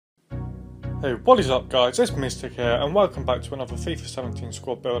Hey, what is up guys, it's Mystic here and welcome back to another FIFA 17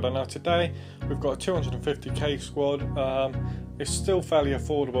 squad builder. Now today we've got a 250k squad. It's still fairly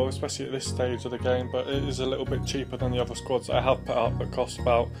affordable, especially at this stage of the game, but it is a little bit cheaper than the other squads that I have put up that cost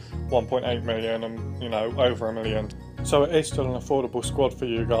about 1.8 million and over a million. So it is still an affordable squad for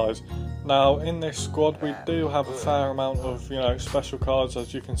you guys. Now in this squad we do have a fair amount of special cards,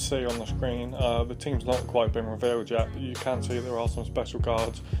 as you can see on the screen. The team's not quite been revealed yet, but you can see there are some special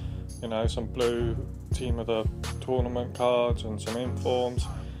cards. Some blue team of the tournament cards and some informs,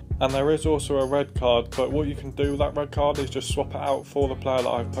 and there is also a red card, but what you can do with that red card is just swap it out for the player that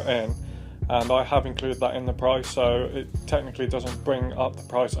I've put in, and I have included that in the price, so it technically doesn't bring up the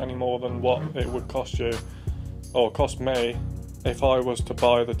price any more than what it would cost you or cost me if I was to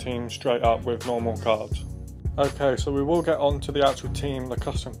buy the team straight up with normal cards. Okay, so we will get on to the actual team, the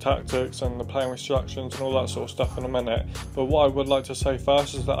custom tactics and the playing instructions and all that sort of stuff in a minute, but what I would like to say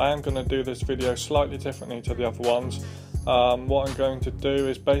first is that I am going to do this video slightly differently to the other ones. What I'm going to do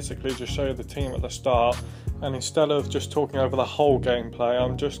is basically just show you the team at the start, and instead of just talking over the whole gameplay,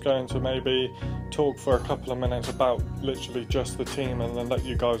 I'm just going to maybe talk for a couple of minutes about literally just the team, and then let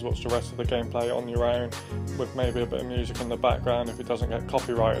you guys watch the rest of the gameplay on your own with maybe a bit of music in the background if it doesn't get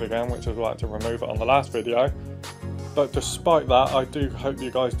copyrighted again, which is why I had to remove it on the last video. But despite that, I do hope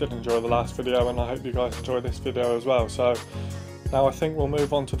you guys did enjoy the last video, and I hope you guys enjoy this video as well. So now I think we'll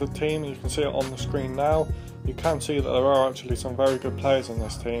move on to the team. You can see it on the screen now. You can see that there are actually some very good players in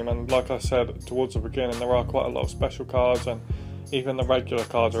this team, and like I said towards the beginning, there are quite a lot of special cards, and even the regular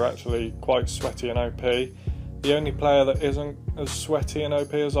cards are actually quite sweaty and OP. The only player that isn't as sweaty and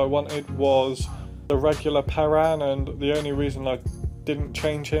OP as I wanted was the regular Peran, and the only reason I didn't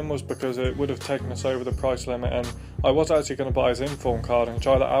change him was because it would have taken us over the price limit, and I was actually going to buy his inform card and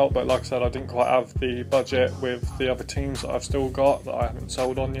try that out, but like I said, I didn't quite have the budget with the other teams that I've still got that I haven't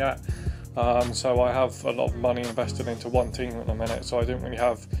sold on yet. So I have a lot of money invested into one team at the minute, so I didn't really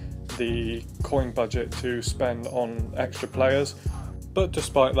have the coin budget to spend on extra players. But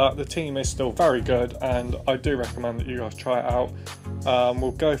despite that, the team is still very good, and I do recommend that you guys try it out.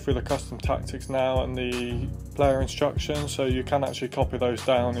 We'll go through the custom tactics now and the player instructions, so you can actually copy those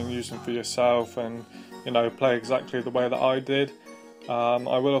down and use them for yourself and play exactly the way that I did.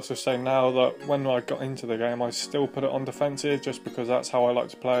 I will also say now that when I got into the game, I still put it on defensive just because that's how I like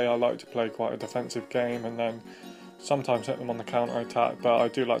to play. I like to play quite a defensive game and then sometimes hit them on the counter attack, but I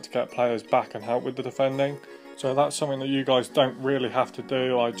do like to get players back and help with the defending. So that's something that you guys don't really have to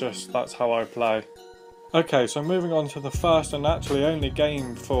do, that's how I play. Okay, so moving on to the first and actually only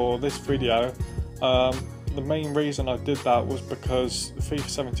game for this video. The main reason I did that was because FIFA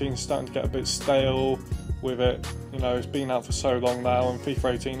 17 is starting to get a bit stale with it. It's been out for so long now, and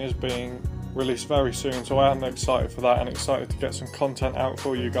FIFA 18 is being released very soon, so I am excited for that and excited to get some content out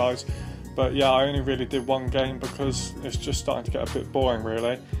for you guys. But yeah, I only really did one game because it's just starting to get a bit boring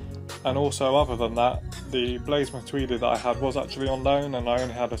really. And also, other than that, the Blaze Matuidi that I had was actually on loan, and I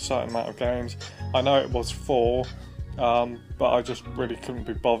only had a certain amount of games. I know it was 4, but I just really couldn't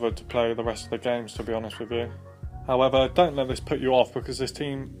be bothered to play the rest of the games, to be honest with you. However, don't let this put you off, because this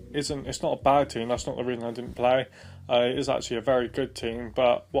team it's not a bad team. That's not the reason I didn't play. It is actually a very good team,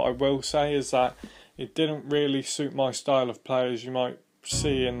 but what I will say is that it didn't really suit my style of play, as you might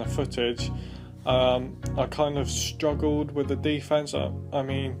see in the footage. I kind of struggled with the defence. I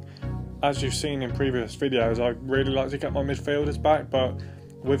mean, as you've seen in previous videos, I really like to get my midfielders back, but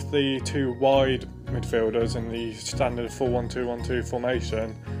with the 2 wide midfielders in the standard 4-1-2-1-2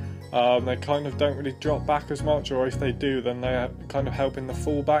 formation, they kind of don't really drop back as much, or if they do, then they're kind of helping the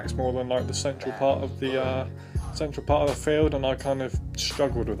fullbacks more than like the central part of the field, and I kind of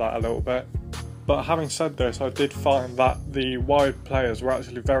struggled with that a little bit. But having said this, I did find that the wide players were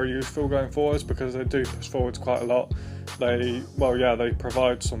actually very useful going forwards, because they do push forwards quite a lot. They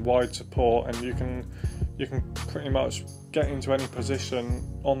provide some wide support, and you can pretty much get into any position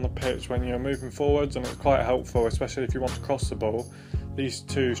on the pitch when you're moving forwards, and it's quite helpful, especially if you want to cross the ball. These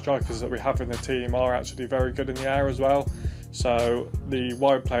 2 strikers that we have in the team are actually very good in the air as well, so the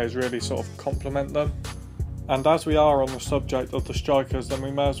wide players really sort of complement them. And as we are on the subject of the strikers, then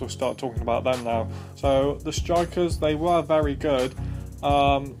we may as well start talking about them now. So the strikers, they were very good.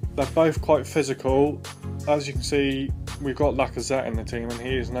 They're both quite physical. As you can see, we've got Lacazette in the team, and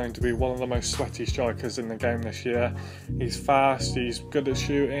he is known to be one of the most sweaty strikers in the game this year. He's fast, he's good at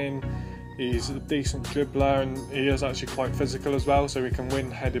shooting, he's a decent dribbler, and he is actually quite physical as well, so he can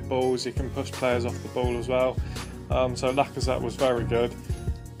win headed balls, he can push players off the ball as well. So Lacazette was very good.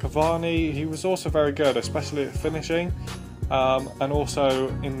 Cavani, he was also very good, especially at finishing, and also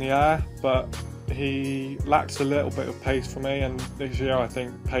in the air, but he lacks a little bit of pace for me, and this year I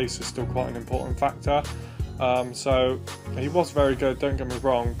think pace is still quite an important factor. So he was very good, don't get me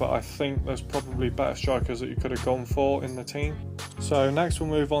wrong, but I think there's probably better strikers that you could have gone for in the team. So next we'll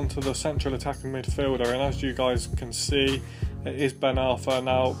move on to the central attacking midfielder, and as you guys can see, it is Ben Arthur.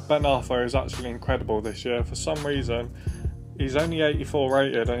 Now Ben Arthur is actually incredible this year. For some reason he's only 84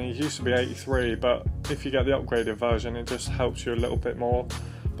 rated and he used to be 83, but if you get the upgraded version it just helps you a little bit more.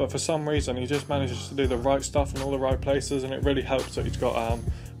 But for some reason he just manages to do the right stuff in all the right places, and it really helps that he's got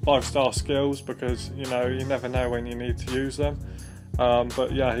 5-star skills, because you know, you never know when you need to use them.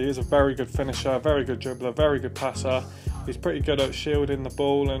 But yeah, he is a very good finisher, very good dribbler, very good passer. He's pretty good at shielding the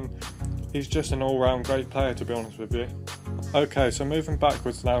ball, and he's just an all-round great player, to be honest with you. Okay, so moving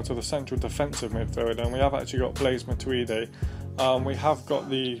backwards now to the central defensive midfielder, and we have actually got Blaise Matuidi. We have got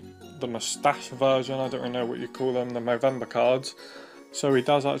the moustache version, I don't really know what you call them, the Movember cards. So he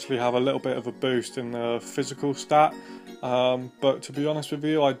does actually have a little bit of a boost in the physical stat, but to be honest with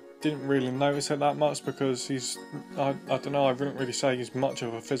you, I didn't really notice it that much, because I don't know, I wouldn't really say he's much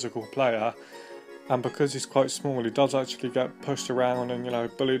of a physical player, and because he's quite small, he does actually get pushed around and, you know,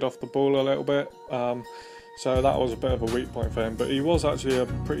 bullied off the ball a little bit, so that was a bit of a weak point for him, but he was actually a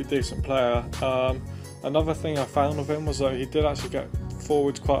pretty decent player. Another thing I found with him was that he did actually get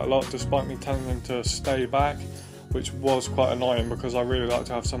forwards quite a lot, despite me telling him to stay back, which was quite annoying, because I really like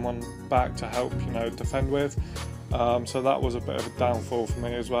to have someone back to help, you know, defend with. So that was a bit of a downfall for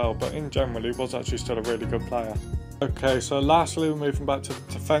me as well, but in general he was actually still a really good player. Okay, so lastly we're moving back to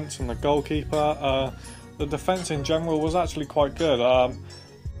the defence and the goalkeeper. The defence in general was actually quite good.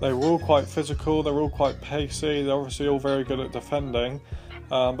 They were all quite physical, they were all quite pacey, they're obviously all very good at defending.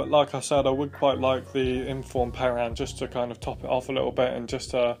 But like I said, I would quite like the informed Perrin just to kind of top it off a little bit, and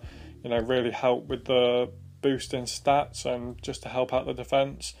just to, you know, really help with the boost in stats and just to help out the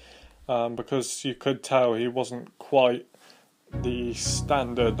defence, because you could tell he wasn't quite the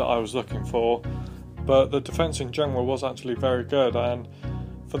standard that I was looking for. But the defence in general was actually very good, and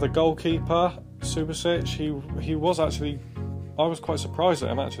for the goalkeeper, Subasic, he was actually, I was quite surprised at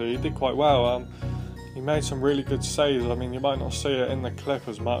him actually. He did quite well. He made some really good saves. I mean, you might not see it in the clip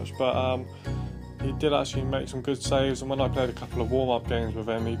as much, but he did actually make some good saves, and when I played a couple of warm-up games with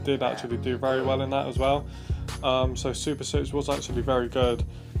him, he did actually do very well in that as well. So Subasic was actually very good,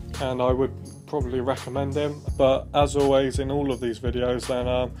 and I would probably recommend him. But as always in all of these videos,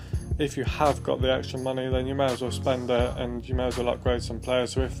 then if you have got the extra money, then you may as well spend it, and you may as well upgrade some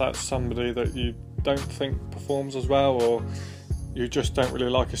players. So if that's somebody that you don't think performs as well, or you just don't really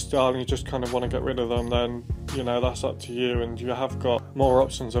like a style and you just kind of want to get rid of them, then, you know, that's up to you, and you have got more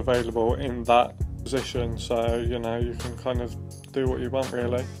options available in that position, so, you know, you can kind of do what you want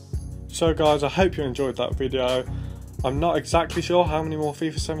really. So guys, I hope you enjoyed that video. I'm not exactly sure how many more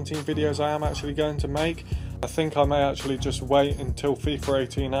FIFA 17 videos I am actually going to make. I think I may actually just wait until FIFA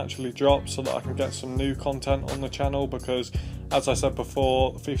 18 actually drops so that I can get some new content on the channel, because as I said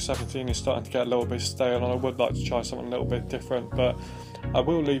before, FIFA 17 is starting to get a little bit stale, and I would like to try something a little bit different. But I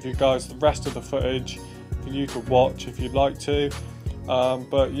will leave you guys the rest of the footage for you to watch if you'd like to.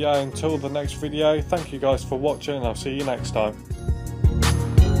 But yeah, until the next video, thank you guys for watching, and I'll see you next time.